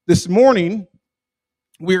This morning,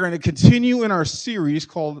 we're going to continue in our series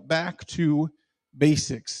called Back to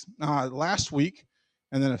Basics. Last week,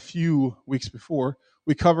 and then a few weeks before,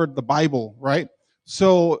 we covered the Bible, right?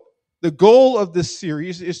 So the goal of this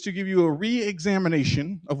series is to give you a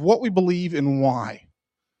re-examination of what we believe and why.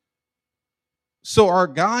 So our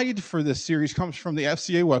guide for this series comes from the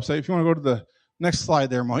FCA website. If you want to go to the next slide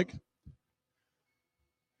there, Mike.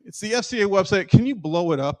 It's the FCA website. Can you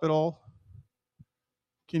blow it up at all?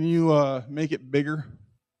 Can you make it bigger?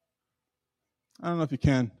 I don't know if you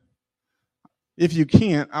can. If you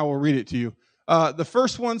can't, I will read it to you. The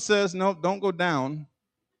first one says, no, don't go down.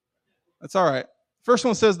 That's all right. First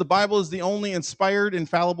one says the Bible is the only inspired,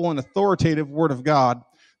 infallible, and authoritative Word of God.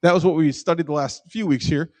 That was what we studied the last few weeks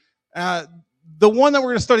here. The one that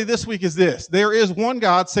we're going to study this week is this. There is one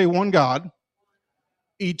God, say one God,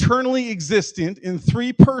 eternally existent in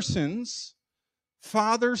three persons,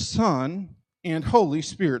 Father, Son, and Holy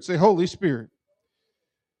Spirit. Say Holy Spirit.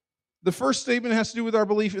 The first statement has to do with our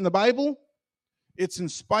belief in the Bible. It's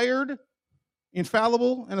inspired,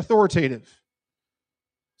 infallible, and authoritative.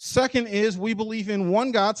 Second is we believe in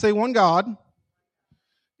one God, say one God,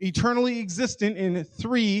 eternally existent in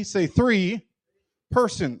three, say three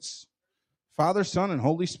persons, Father, Son, and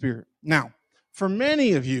Holy Spirit. Now, for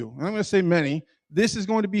many of you, and I'm going to say many, this is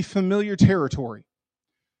going to be familiar territory.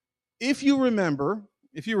 If you remember,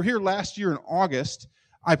 if you were here last year in August,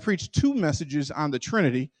 I preached two messages on the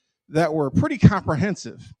Trinity that were pretty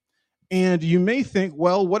comprehensive. And you may think,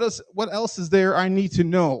 well, what else is there I need to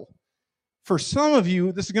know? For some of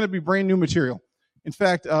you, this is going to be brand new material. In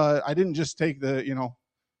fact, I didn't just take the,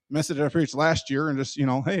 message that I preached last year and just,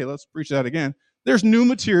 hey, let's preach that again. There's new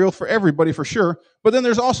material for everybody for sure, but then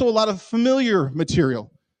there's also a lot of familiar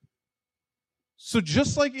material. So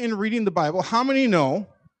just like in reading the Bible, how many know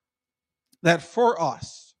that for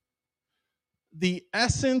us, the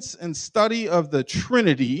essence and study of the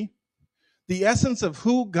Trinity, the essence of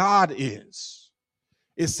who God is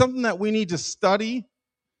something that we need to study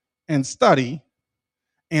and study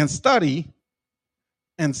and study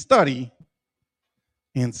and study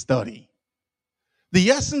and study. The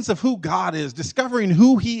essence of who God is, discovering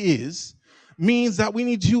who He is, means that we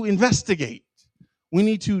need to investigate. We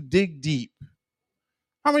need to dig deep.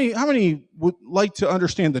 How many would like to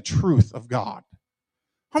understand the truth of God?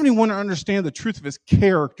 How many want to understand the truth of His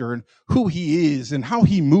character and who He is and how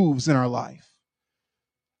He moves in our life?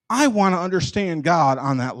 I want to understand God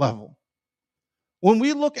on that level. When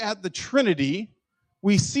we look at the Trinity,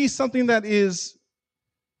 we see something that is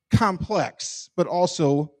complex, but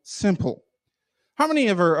also simple. How many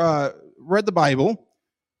ever read the Bible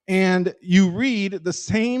and you read the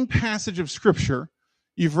same passage of Scripture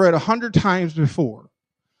you've read 100 times before?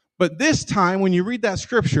 But this time, when you read that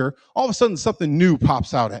scripture, all of a sudden something new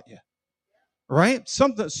pops out at you, right?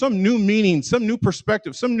 Some new meaning, some new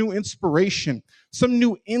perspective, some new inspiration, some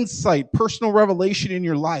new insight, personal revelation in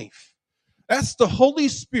your life. That's the Holy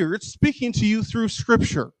Spirit speaking to you through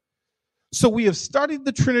scripture. So we have studied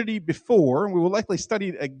the Trinity before, and we will likely study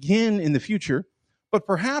it again in the future. But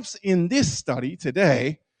perhaps in this study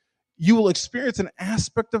today, you will experience an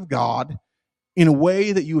aspect of God in a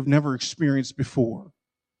way that you have never experienced before.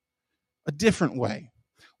 A different way.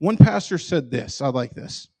 One pastor said this, I like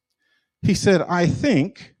this. He said, I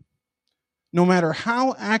think no matter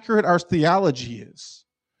how accurate our theology is,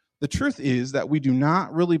 the truth is that we do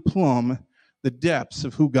not really plumb the depths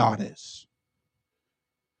of who God is.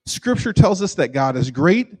 Scripture tells us that God is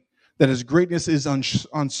great, that His greatness is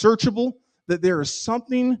unsearchable, that there is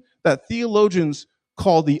something that theologians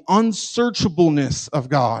call the unsearchableness of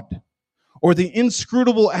God, or the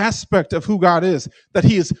inscrutable aspect of who God is, that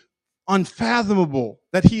He is unfathomable,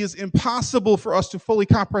 that He is impossible for us to fully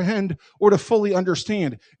comprehend or to fully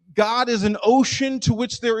understand. God is an ocean to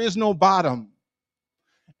which there is no bottom.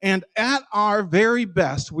 And at our very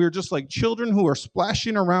best, we're just like children who are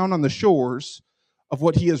splashing around on the shores of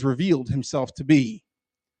what He has revealed Himself to be.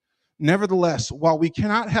 Nevertheless, while we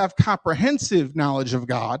cannot have comprehensive knowledge of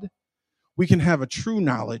God, we can have a true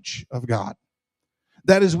knowledge of God.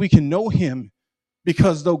 That is, we can know Him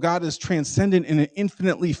because though God is transcendent and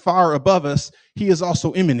infinitely far above us, He is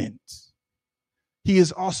also immanent. He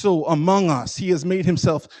is also among us. He has made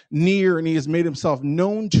Himself near and He has made Himself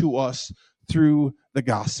known to us through the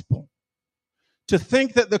gospel. To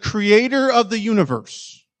think that the creator of the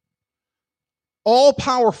universe, all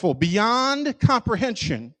powerful, beyond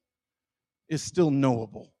comprehension, is still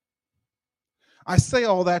knowable. I say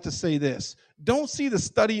all that to say this. Don't see the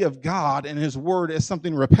study of God and His Word as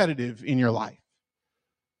something repetitive in your life.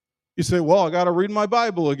 You say, well, I got to read my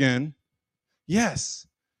Bible again. Yes,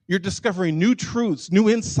 you're discovering new truths, new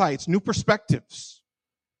insights, new perspectives.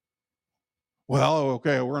 Well,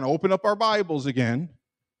 okay, we're going to open up our Bibles again.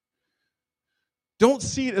 Don't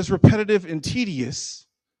see it as repetitive and tedious,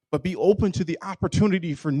 but be open to the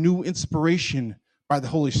opportunity for new inspiration by the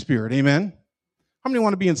Holy Spirit. Amen? How many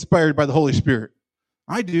want to be inspired by the Holy Spirit?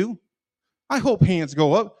 I do. I hope hands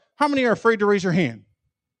go up. How many are afraid to raise your hand?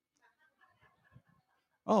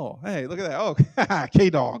 Oh, hey, look at that. Oh,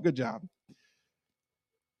 K-Dog, good job.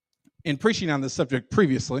 In preaching on this subject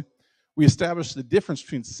previously, we established the difference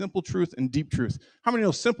between simple truth and deep truth. How many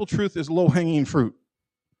know simple truth is low-hanging fruit?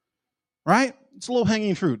 Right? It's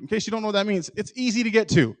low-hanging fruit. In case you don't know what that means, it's easy to get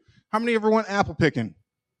to. How many ever went apple picking?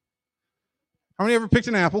 How many ever picked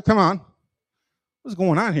an apple? Come on. What's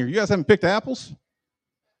going on here? You guys haven't picked apples?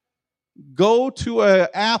 Go to an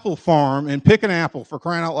apple farm and pick an apple, for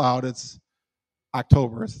crying out loud. It's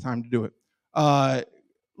October. It's the time to do it.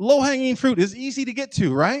 Low-hanging fruit is easy to get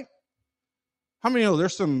to, right? How many know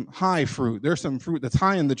there's some high fruit? There's some fruit that's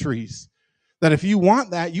high in the trees that if you want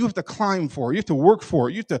that, you have to climb for it. You have to work for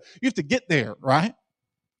it. You have to get there, right?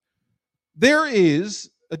 There is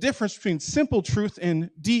a difference between simple truth and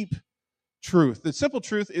deep truth. The simple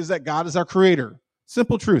truth is that God is our creator.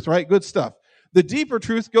 Simple truth, right? Good stuff. The deeper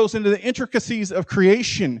truth goes into the intricacies of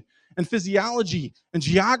creation and physiology and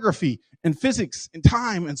geography and physics and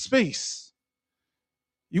time and space.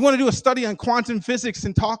 You want to do a study on quantum physics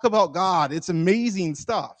and talk about God. It's amazing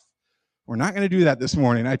stuff. We're not going to do that this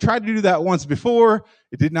morning. I tried to do that once before.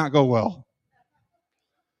 It did not go well.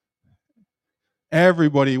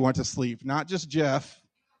 Everybody went to sleep, not just Jeff.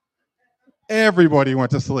 Everybody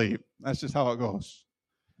went to sleep. That's just how it goes.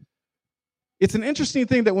 It's an interesting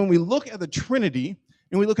thing that when we look at the Trinity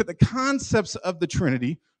and we look at the concepts of the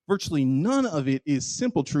Trinity, virtually none of it is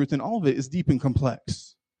simple truth and all of it is deep and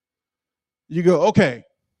complex. You go, okay,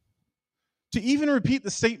 to even repeat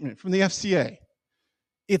the statement from the FCA,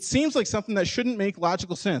 it seems like something that shouldn't make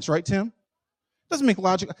logical sense, right, Tim? It doesn't make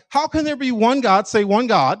logical. How can there be one God, say one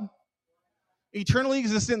God, eternally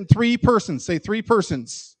existent in three persons, say three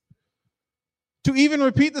persons? To even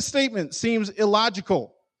repeat the statement seems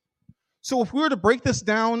illogical. So if we were to break this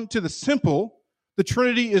down to the simple, the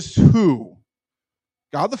Trinity is who?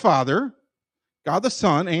 God the Father, God the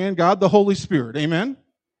Son, and God the Holy Spirit. Amen?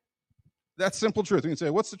 That's simple truth. You can say,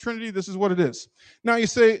 what's the Trinity? This is what it is. Now you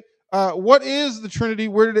say, what is the Trinity?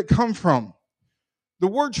 Where did it come from? The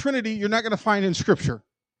word Trinity, you're not going to find in Scripture.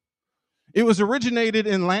 It was originated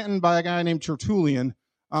in Latin by a guy named Tertullian,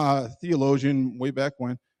 theologian way back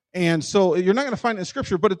when. And so you're not going to find it in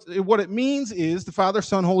Scripture, but what it means is the Father,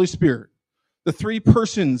 Son, Holy Spirit, the three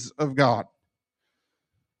persons of God.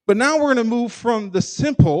 But now we're going to move from the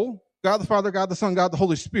simple, God the Father, God the Son, God the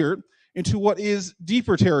Holy Spirit, into what is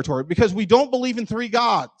deeper territory, because we don't believe in three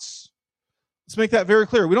gods. Let's make that very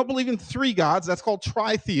clear. We don't believe in three gods. That's called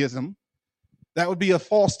tritheism. That would be a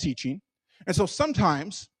false teaching. And so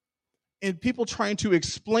sometimes in people trying to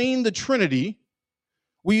explain the Trinity,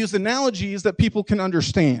 we use analogies that people can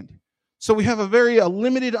understand. So we have a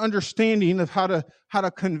limited understanding of how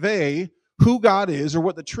to convey who God is or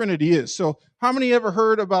what the Trinity is. So how many ever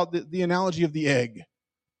heard about the analogy of the egg?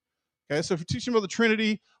 Okay, so if you're teaching about the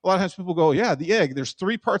Trinity, a lot of times people go, yeah, the egg. There's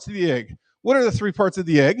three parts of the egg. What are the three parts of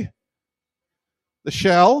the egg? The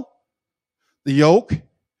shell, the yolk,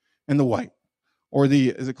 and the white. Or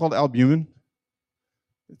is it called albumin?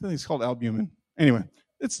 I think it's called albumin. Anyway,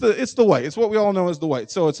 it's the white. It's what we all know as the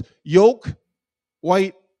white. So it's yolk,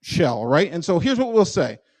 white, shell, right? And so here's what we'll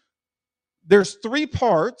say. There's three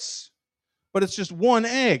parts, but it's just one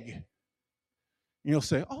egg. And you'll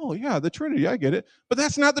say, oh, yeah, the Trinity, I get it. But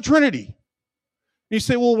that's not the Trinity. And you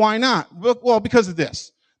say, well, why not? Well, because of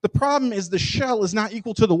this. The problem is the shell is not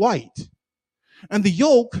equal to the white. And the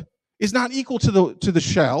yolk is not equal to the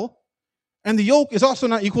shell. And the yolk is also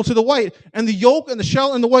not equal to the white. And the yolk and the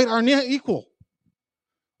shell and the white are not equal.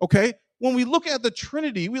 Okay? When we look at the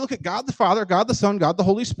Trinity, we look at God the Father, God the Son, God the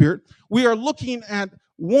Holy Spirit. We are looking at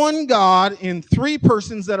one God in three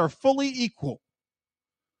persons that are fully equal.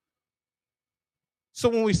 So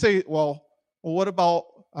when we say, well, what about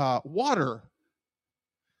water?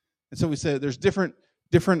 And so we say there's different,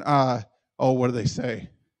 what do they say?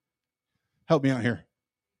 Help me out here.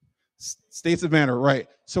 States of matter, right?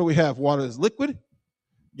 So we have water as liquid,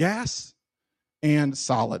 gas, and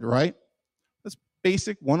solid, right? That's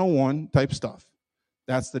basic 101 type stuff.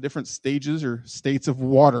 That's the different stages or states of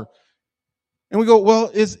water. And we go, well,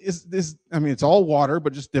 is this, it's all water,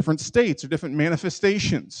 but just different states or different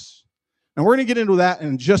manifestations. And we're going to get into that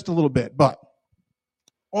in just a little bit, but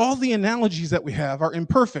all the analogies that we have are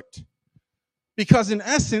imperfect because in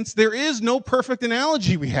essence, there is no perfect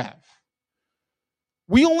analogy we have.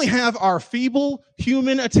 We only have our feeble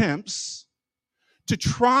human attempts to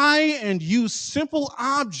try and use simple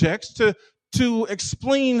objects to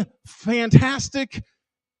explain fantastic,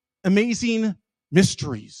 amazing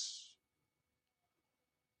mysteries.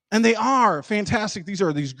 And they are fantastic. These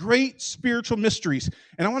are these great spiritual mysteries.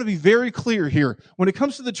 And I want to be very clear here. When it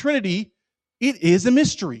comes to the Trinity, it is a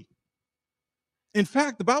mystery. In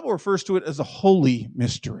fact, the Bible refers to it as a holy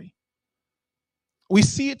mystery. We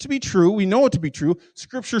see it to be true. We know it to be true.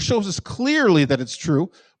 Scripture shows us clearly that it's true,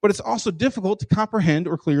 but it's also difficult to comprehend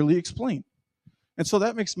or clearly explain. And so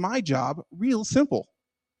that makes my job real simple,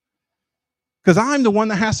 because I'm the one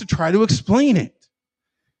that has to try to explain it.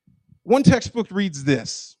 One textbook reads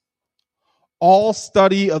this: all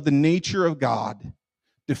study of the nature of God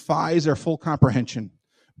defies our full comprehension,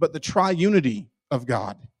 but the triunity of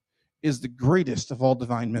God is the greatest of all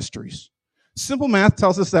divine mysteries. Simple math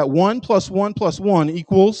tells us that 1 + 1 + 1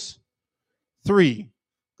 = 3.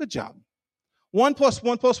 Good job. 1 +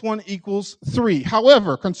 1 + 1 = 3.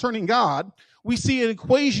 However, concerning God, we see an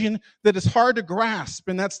equation that is hard to grasp,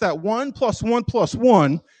 and that's that 1 + 1 +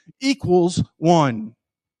 1 = 1.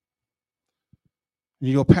 And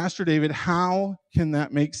you go, Pastor David, how can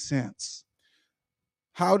that make sense?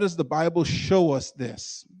 How does the Bible show us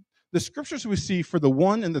this? The scriptures we see for the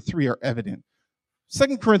 1 and the 3 are evident.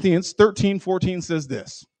 2 Corinthians 13:14 says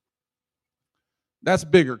this. That's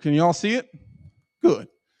bigger. Can you all see it? Good.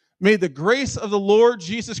 May the grace of the Lord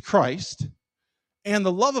Jesus Christ and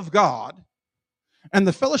the love of God and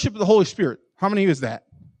the fellowship of the Holy Spirit. How many is that?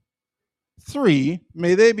 3.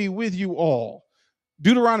 May they be with you all.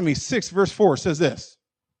 Deuteronomy 6:4 says this.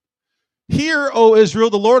 Hear, O Israel,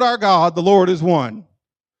 the Lord our God, the Lord is one.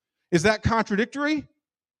 Is that contradictory?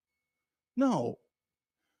 No,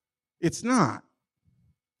 it's not.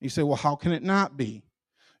 You say, well, how can it not be?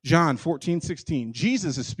 John 14:16.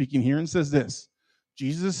 Jesus is speaking here and says this.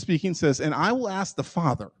 Jesus is speaking, says, and I will ask the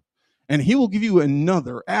Father, and he will give you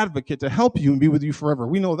another advocate to help you and be with you forever.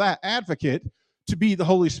 We know that advocate to be the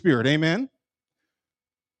Holy Spirit. Amen?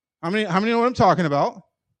 How many know what I'm talking about?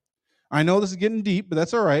 I know this is getting deep, but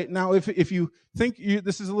that's all right. Now, if you think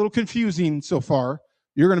this is a little confusing so far,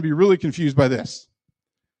 you're going to be really confused by this.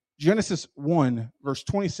 Genesis 1, verse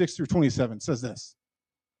 26 through 27 says this.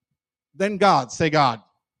 Then God, say God,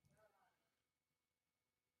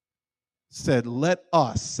 said, let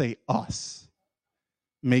us, say us,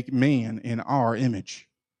 make man in our image,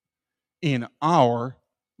 in our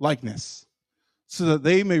likeness, so that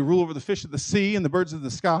they may rule over the fish of the sea and the birds of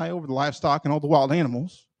the sky, over the livestock and all the wild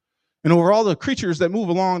animals, and over all the creatures that move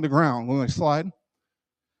along the ground. Next slide.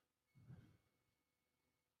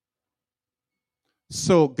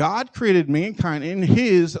 So God created mankind in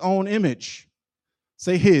his own image.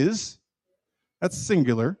 Say his. That's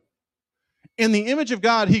singular. In the image of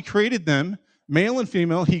God, he created them, male and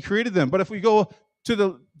female, he created them. But if we go to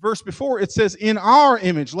the verse before, it says, in our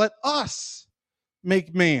image, let us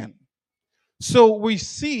make man. So we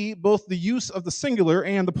see both the use of the singular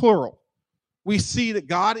and the plural. We see that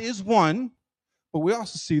God is one, but we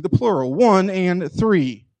also see the plural, 1 and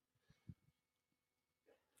 3.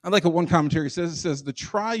 I like what one commentary says. It says, the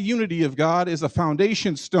triunity of God is a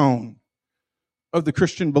foundation stone of the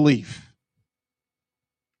Christian belief.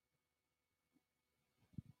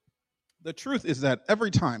 The truth is that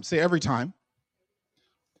every time, say every time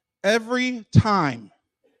the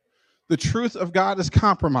truth of God is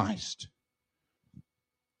compromised,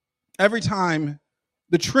 every time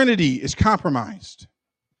the Trinity is compromised,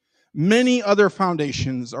 many other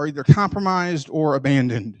foundations are either compromised or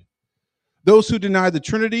abandoned. Those who deny the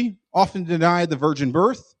Trinity often deny the virgin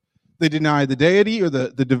birth. They deny the deity or the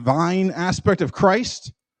divine aspect of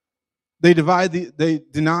Christ. They deny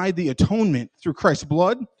the atonement through Christ's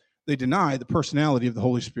blood. They deny the personality of the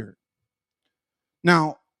Holy Spirit.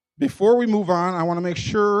 Now, before we move on, I want to make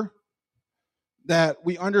sure that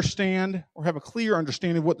we understand or have a clear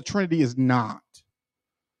understanding of what the Trinity is not.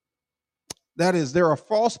 That is, there are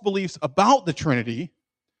false beliefs about the Trinity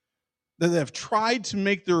that have tried to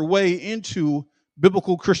make their way into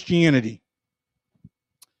biblical Christianity.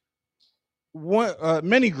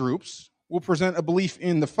 Many groups will present a belief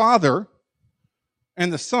in the Father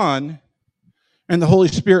and the Son and the Holy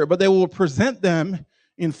Spirit, but they will present them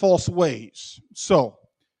in false ways. So,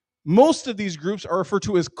 most of these groups are referred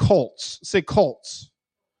to as cults. Say cults.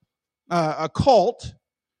 A cult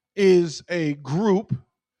is a group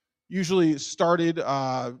usually started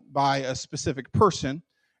by a specific person.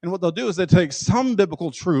 And what they'll do is they take some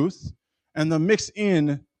biblical truth and they'll mix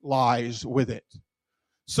in lies with it.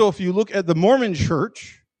 So if you look at the Mormon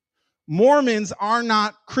church, Mormons are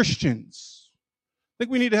not Christians. I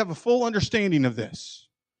think we need to have a full understanding of this.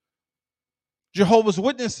 Jehovah's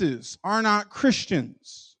Witnesses are not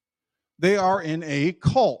Christians. They are in a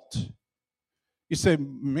cult. You say,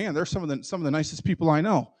 man, they're some of the nicest people I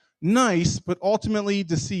know. Nice, but ultimately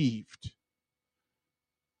deceived.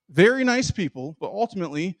 Very nice people, but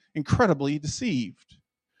ultimately incredibly deceived.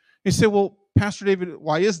 You say, well, Pastor David,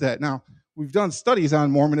 why is that? Now, we've done studies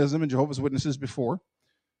on Mormonism and Jehovah's Witnesses before.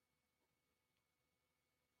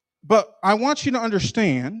 But I want you to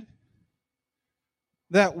understand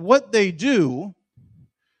that what they do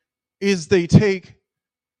is they take,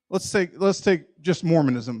 let's take just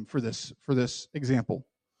Mormonism for this example.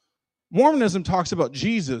 Mormonism talks about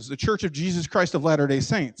Jesus, the Church of Jesus Christ of Latter-day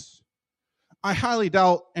Saints. I highly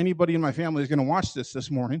doubt anybody in my family is going to watch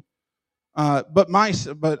this morning. But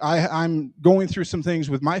I'm going through some things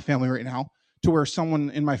with my family right now to where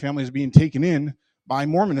someone in my family is being taken in by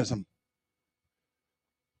Mormonism.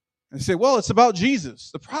 And they say, well, it's about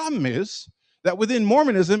Jesus. The problem is that within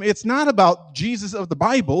Mormonism, it's not about Jesus of the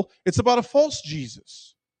Bible. It's about a false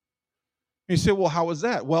Jesus. And you say, well, how is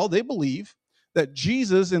that? Well, they believe that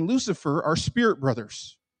Jesus and Lucifer are spirit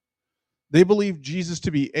brothers. They believe Jesus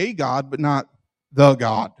to be a God, but not the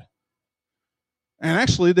God. And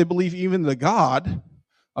actually, they believe even the God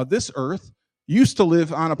of this earth used to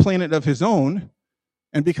live on a planet of his own,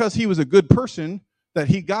 and because he was a good person, that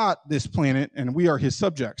he got this planet, and we are his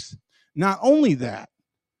subjects. Not only that,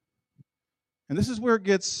 and this is where it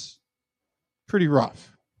gets pretty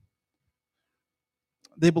rough,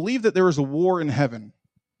 they believe that there was a war in heaven.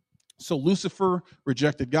 So Lucifer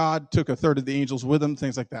rejected God, took a third of the angels with him,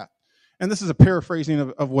 things like that. And this is a paraphrasing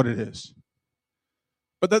of what it is.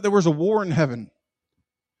 But that there was a war in heaven,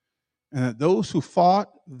 and that those who fought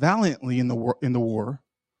valiantly in the war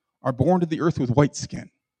are born to the earth with white skin.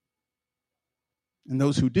 And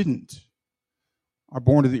those who didn't are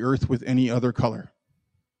born to the earth with any other color.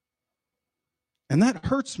 And that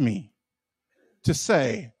hurts me to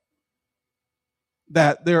say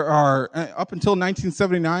that there are, up until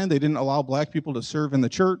 1979, they didn't allow black people to serve in the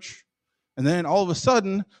church. And then all of a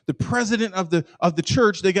sudden, the president of the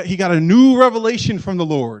church, he got a new revelation from the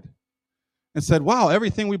Lord and said, wow,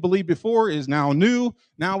 everything we believed before is now new.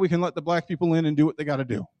 Now we can let the black people in and do what they got to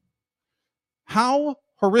do. How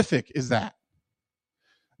horrific is that?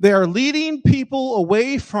 They are leading people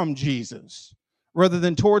away from Jesus rather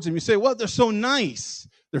than towards him. You say, well, they're so nice.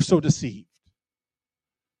 They're so deceived.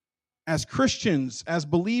 As Christians, as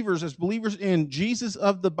believers in Jesus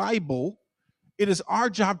of the Bible, it is our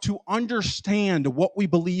job to understand what we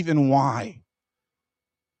believe and why.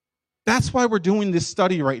 That's why we're doing this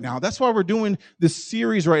study right now. That's why we're doing this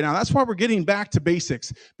series right now. That's why we're getting back to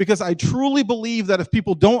basics. Because I truly believe that if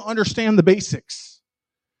people don't understand the basics,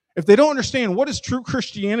 if they don't understand what is true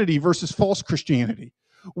Christianity versus false Christianity,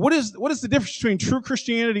 what is the difference between true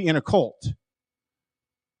Christianity and a cult?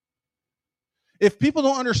 If people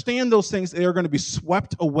don't understand those things, they are going to be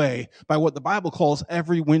swept away by what the Bible calls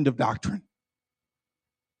every wind of doctrine.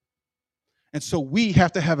 And so we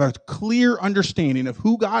have to have a clear understanding of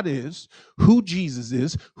who God is, who Jesus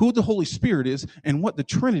is, who the Holy Spirit is, and what the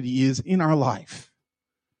Trinity is in our life.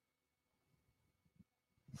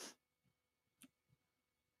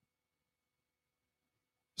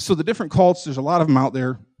 So the different cults, there's a lot of them out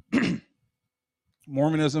there.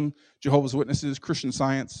 Mormonism, Jehovah's Witnesses, Christian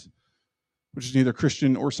Science, which is neither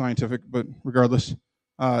Christian or scientific, but regardless.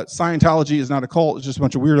 Scientology is not a cult. It's just a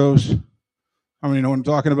bunch of weirdos. How many know what I'm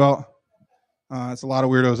talking about? It's a lot of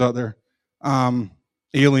weirdos out there.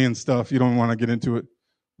 Alien stuff, you don't want to get into it.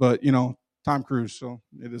 But, Tom Cruise, so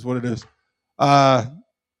it is what it is. A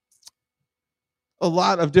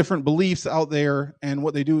lot of different beliefs out there, and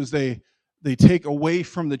what they do is they take away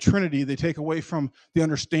from the Trinity. They take away from the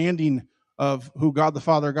understanding of who God the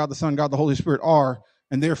Father, God the Son, God the Holy Spirit are,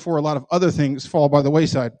 and therefore a lot of other things fall by the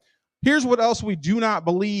wayside. Here's what else we do not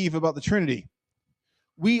believe about the Trinity.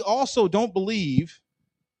 We also don't believe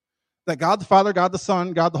that God the Father, God the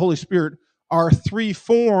Son, God the Holy Spirit are three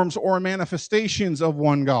forms or manifestations of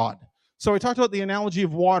one God. So we talked about the analogy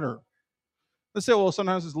of water. Let's say, well,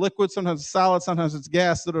 sometimes it's liquid, sometimes it's solid, sometimes it's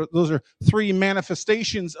gas. Those are three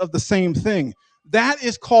manifestations of the same thing. That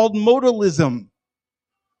is called modalism.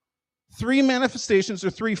 Three manifestations or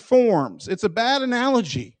three forms. It's a bad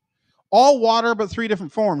analogy. All water, but three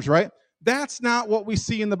different forms, right? That's not what we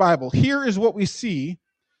see in the Bible. Here is what we see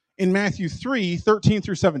in Matthew 3:13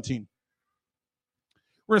 through 17.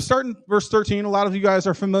 We're going to start in verse 13. A lot of you guys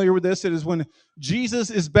are familiar with this. It is when Jesus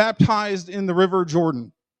is baptized in the river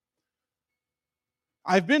Jordan.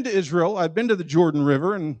 I've been to Israel. I've been to the Jordan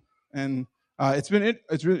River, and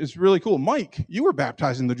it's really cool. Mike, you were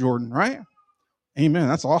baptized in the Jordan, right? Amen.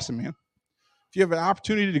 That's awesome, man. If you have an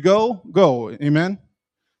opportunity to go. Amen.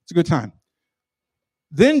 It's a good time.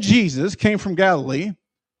 Then Jesus came from Galilee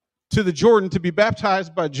to the Jordan to be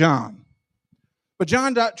baptized by John. But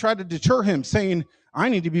John tried to deter him, saying, I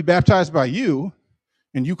need to be baptized by you,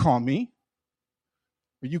 and you call me?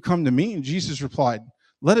 Or you come to me? And Jesus replied,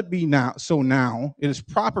 let it be now. So now it is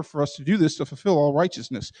proper for us to do this to fulfill all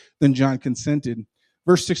righteousness. Then John consented.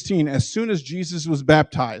 Verse 16, as soon as Jesus was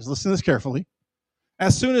baptized, listen to this carefully.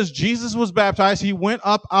 As soon as Jesus was baptized, he went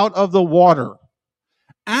up out of the water.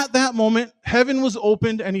 At that moment, heaven was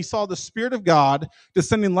opened, and he saw the Spirit of God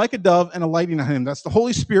descending like a dove and alighting on him. That's the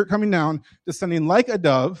Holy Spirit coming down, descending like a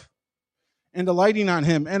dove and alighting on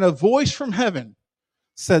him. And a voice from heaven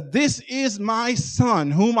said, this is my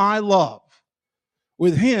Son, whom I love.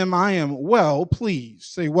 With him I am well pleased.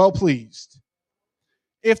 Say, well pleased.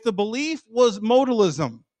 If the belief was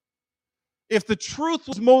modalism, if the truth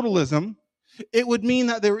was modalism, it would mean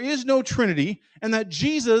that there is no Trinity and that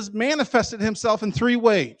Jesus manifested himself in three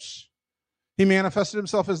ways. He manifested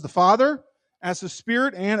himself as the Father, as the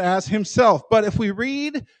Spirit, and as himself. But if we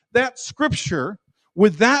read that scripture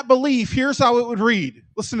with that belief, here's how it would read.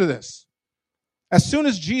 Listen to this. As soon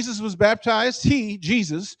as Jesus was baptized, he,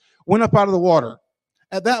 Jesus, went up out of the water.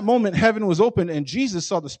 At that moment, heaven was opened, and Jesus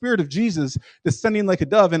saw the Spirit of Jesus descending like a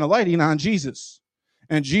dove and alighting on Jesus.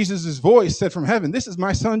 And Jesus' voice said from heaven, this is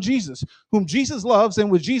my Son, Jesus, whom Jesus loves,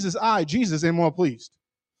 and with Jesus, I, Jesus, am well pleased.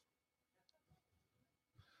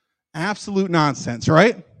 Absolute nonsense,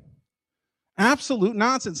 right? Absolute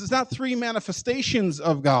nonsense. It's not three manifestations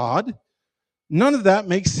of God. None of that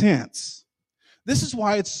makes sense. This is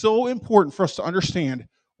why it's so important for us to understand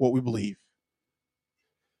what we believe,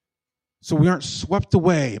 so we aren't swept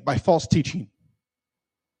away by false teaching.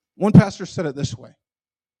 One pastor said it this way.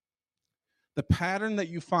 The pattern that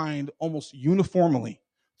you find almost uniformly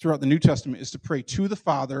throughout the New Testament is to pray to the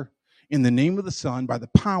Father in the name of the Son by the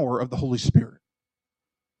power of the Holy Spirit.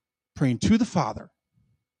 Praying to the Father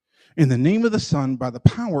in the name of the Son by the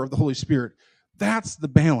power of the Holy Spirit. That's the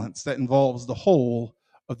balance that involves the whole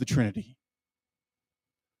of the Trinity.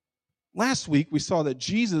 Last week, we saw that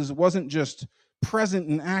Jesus wasn't just present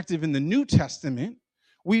and active in the New Testament.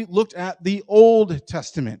 We looked at the Old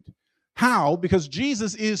Testament. How? Because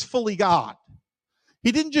Jesus is fully God.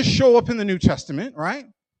 He didn't just show up in the New Testament, right?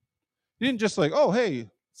 He didn't just like, oh, hey,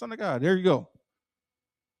 Son of God, there you go.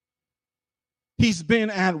 He's been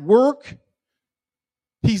at work.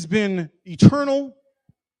 He's been eternal,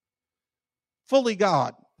 fully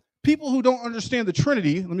God. People who don't understand the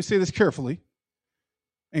Trinity, let me say this carefully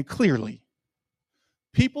and clearly.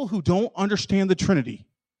 People who don't understand the Trinity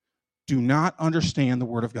do not understand the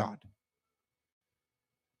Word of God.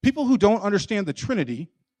 People who don't understand the Trinity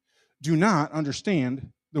do not understand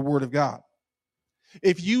the Word of God.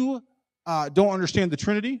 If you don't understand the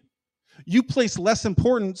Trinity, you place less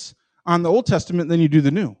importance on the Old Testament than you do the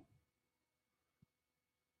New.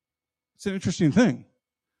 It's an interesting thing.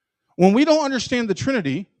 When we don't understand the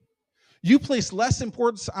Trinity, you place less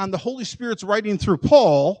importance on the Holy Spirit's writing through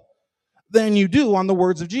Paul than you do on the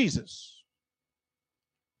words of Jesus.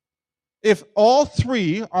 If all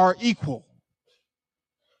three are equal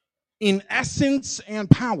in essence and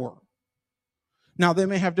power, now they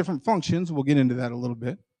may have different functions, we'll get into that a little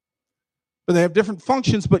bit, but they have different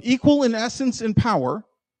functions, but equal in essence and power,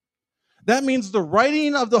 that means the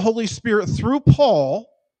writing of the Holy Spirit through Paul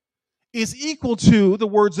is equal to the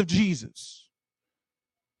words of Jesus.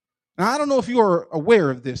 Now, I don't know if you are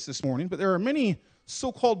aware of this morning, but there are many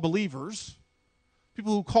so-called believers,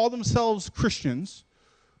 people who call themselves Christians,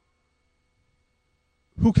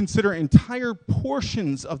 who consider entire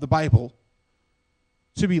portions of the Bible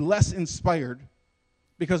to be less inspired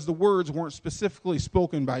because the words weren't specifically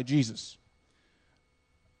spoken by Jesus.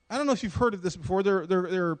 I don't know if you've heard of this before.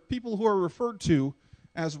 There are people who are referred to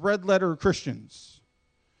as red letter Christians.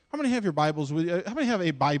 How many have your Bibles with you? How many have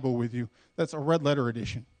a Bible with you that's a red letter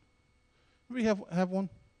edition? Anybody have one?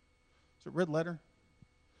 Is it red letter?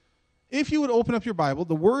 If you would open up your Bible,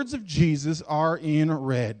 the words of Jesus are in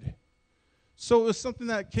red. So it was something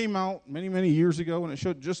that came out many, many years ago, and it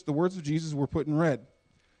showed just the words of Jesus were put in red.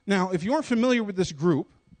 Now, if you aren't familiar with this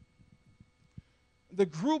group, the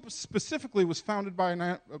group specifically was founded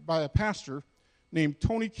by a pastor named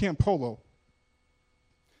Tony Campolo.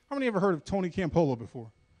 How many ever heard of Tony Campolo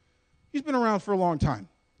before? He's been around for a long time.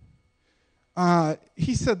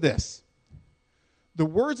 He said this: the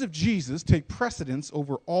words of Jesus take precedence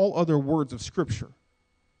over all other words of Scripture.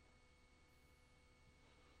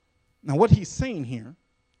 Now, what he's saying here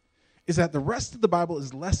is that the rest of the Bible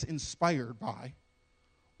is less inspired by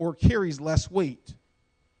or carries less weight.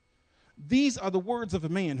 These are the words of a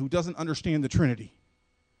man who doesn't understand the Trinity.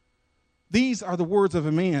 These are the words of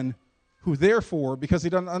a man who, therefore, because he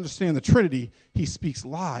doesn't understand the Trinity, he speaks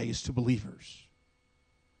lies to believers.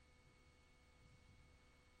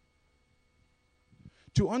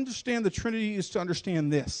 To understand the Trinity is to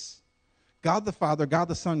understand this. God the Father, God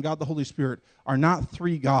the Son, God the Holy Spirit are not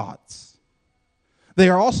three gods. They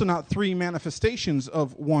are also not three manifestations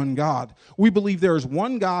of one God. We believe there is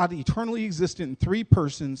one God, eternally existent in three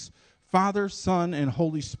persons, Father, Son, and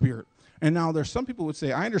Holy Spirit. And now there's some people who would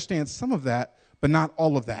say, I understand some of that, but not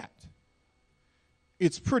all of that.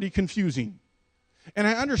 It's pretty confusing. And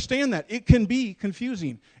I understand that. It can be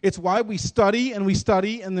confusing. It's why we study and we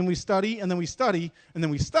study and then we study and then we study and then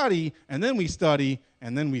we study and then we study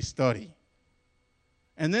and then we study.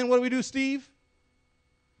 And then what do we do, Steve?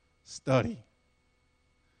 Study.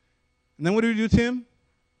 And then what do we do, Tim?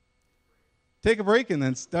 Take a break and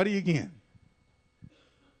then study again.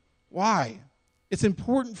 Why? It's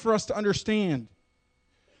important for us to understand.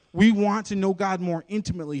 We want to know God more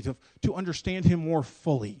intimately, to understand him more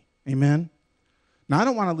fully. Amen? Now, I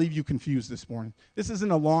don't want to leave you confused this morning. This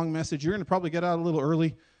isn't a long message. You're going to probably get out a little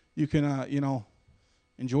early. You can,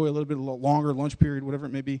 enjoy a little bit longer lunch period, whatever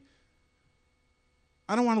it may be.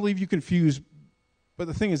 I don't want to leave you confused, but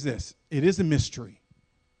the thing is this. It is a mystery.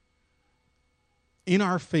 In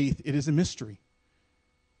our faith, it is a mystery.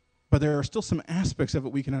 But there are still some aspects of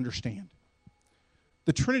it we can understand.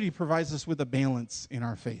 The Trinity provides us with a balance in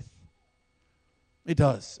our faith. It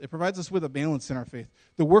does. It provides us with a balance in our faith.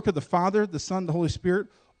 The work of the Father, the Son, the Holy Spirit,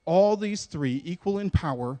 all these three, equal in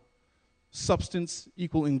power, substance,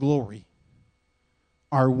 equal in glory,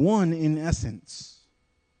 are one in essence.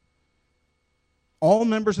 All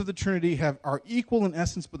members of the Trinity are equal in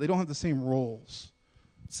essence, but they don't have the same roles.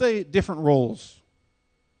 Say different roles.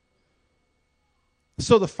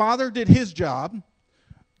 So the Father did his job.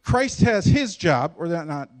 Christ has his job, or that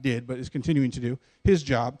not did, but is continuing to do his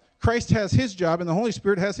job. Christ has his job, and the Holy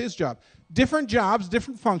Spirit has his job. Different jobs,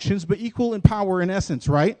 different functions, but equal in power in essence,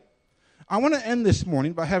 right? I want to end this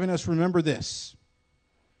morning by having us remember this.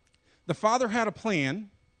 The Father had a plan.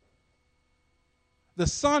 The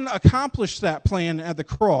Son accomplished that plan at the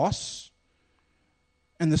cross,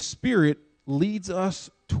 and the Spirit leads us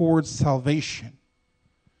towards salvation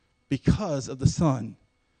because of the Son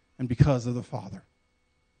and because of the Father.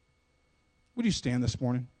 Would you stand this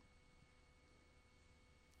morning?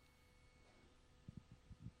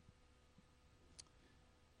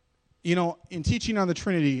 You know, in teaching on the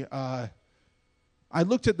Trinity, I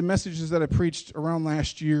looked at the messages that I preached around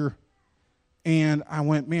last year, and I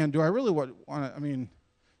went, man, do I really want to,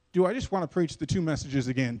 do I just want to preach the two messages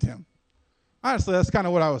again, Tim? Honestly, that's kind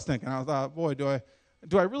of what I was thinking. I thought, boy, do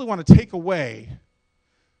I really want to take away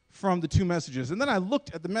from the two messages? And then I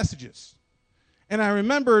looked at the messages, and I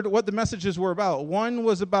remembered what the messages were about. One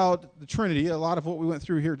was about the Trinity, a lot of what we went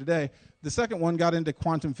through here today. The second one got into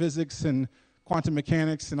quantum physics and quantum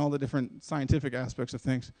mechanics and all the different scientific aspects of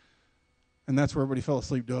things. And that's where everybody fell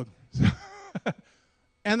asleep, Doug.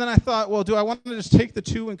 And then I thought, well, do I want to just take the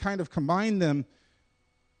two and kind of combine them?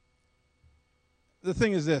 The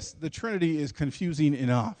thing is this. The Trinity is confusing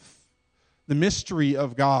enough. The mystery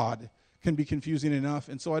of God can be confusing enough,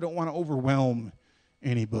 and so I don't want to overwhelm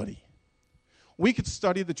anybody. We could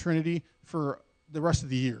study the Trinity for the rest of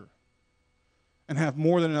the year and have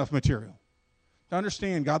more than enough material to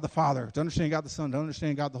understand God the Father, to understand God the Son, to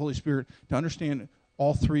understand God the Holy Spirit, to understand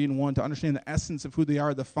all three in one, to understand the essence of who they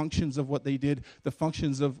are, the functions of what they did, the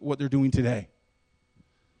functions of what they're doing today.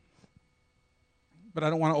 But I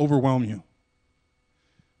don't want to overwhelm you.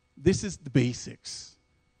 This is the basics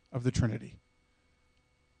of the Trinity.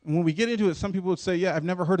 And when we get into it, some people would say, yeah, I've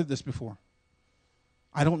never heard of this before.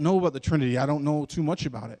 I don't know about the Trinity. I don't know too much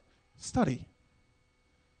about it. Study.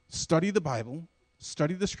 Study the Bible.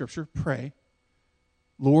 Study the Scripture. Pray.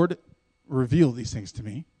 Lord, reveal these things to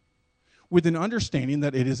me with an understanding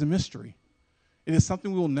that it is a mystery. It is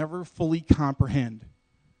something we will never fully comprehend.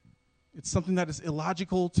 It's something that is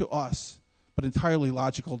illogical to us, but entirely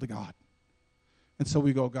logical to God. And so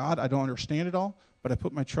we go, God, I don't understand it all, but I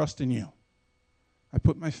put my trust in you. I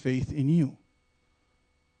put my faith in you.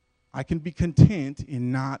 I can be content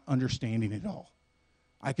in not understanding it all.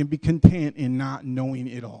 I can be content in not knowing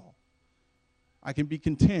it all. I can be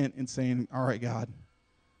content in saying, all right, God,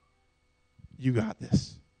 you got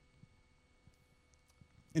this.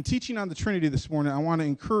 In teaching on the Trinity this morning, I want to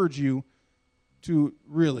encourage you to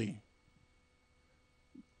really,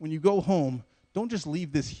 when you go home, don't just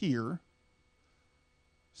leave this here.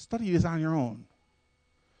 Study this on your own.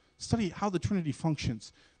 Study how the Trinity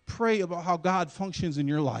functions. Pray about how God functions in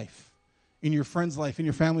your life, in your friend's life, in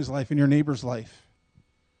your family's life, in your neighbor's life.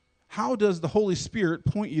 How does the Holy Spirit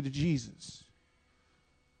point you to Jesus?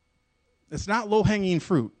 It's not low-hanging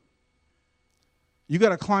fruit. You got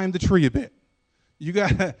to climb the tree a bit.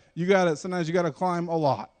 Sometimes you got to climb a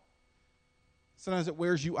lot. Sometimes it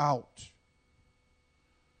wears you out.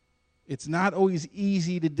 It's not always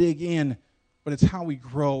easy to dig in, but it's how we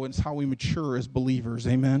grow and it's how we mature as believers.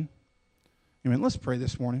 Amen? Amen. Let's pray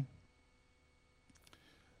this morning.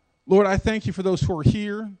 Lord, I thank you for those who are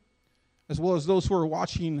here, as well as those who are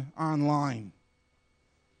watching online.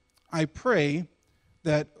 I pray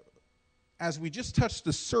that as we just touch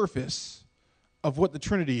the surface of what the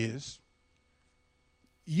Trinity is,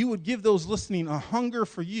 you would give those listening a hunger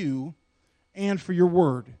for you and for your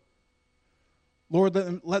word. Lord,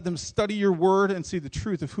 let them study your word and see the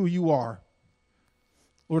truth of who you are.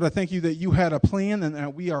 Lord, I thank you that you had a plan and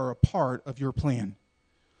that we are a part of your plan.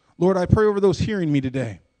 Lord, I pray over those hearing me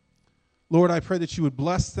today. Lord, I pray that you would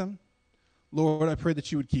bless them. Lord, I pray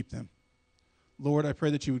that you would keep them. Lord, I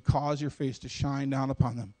pray that you would cause your face to shine down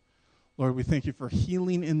upon them. Lord, we thank you for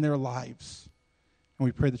healing in their lives. And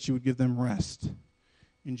we pray that you would give them rest.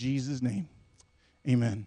 In Jesus' name, amen.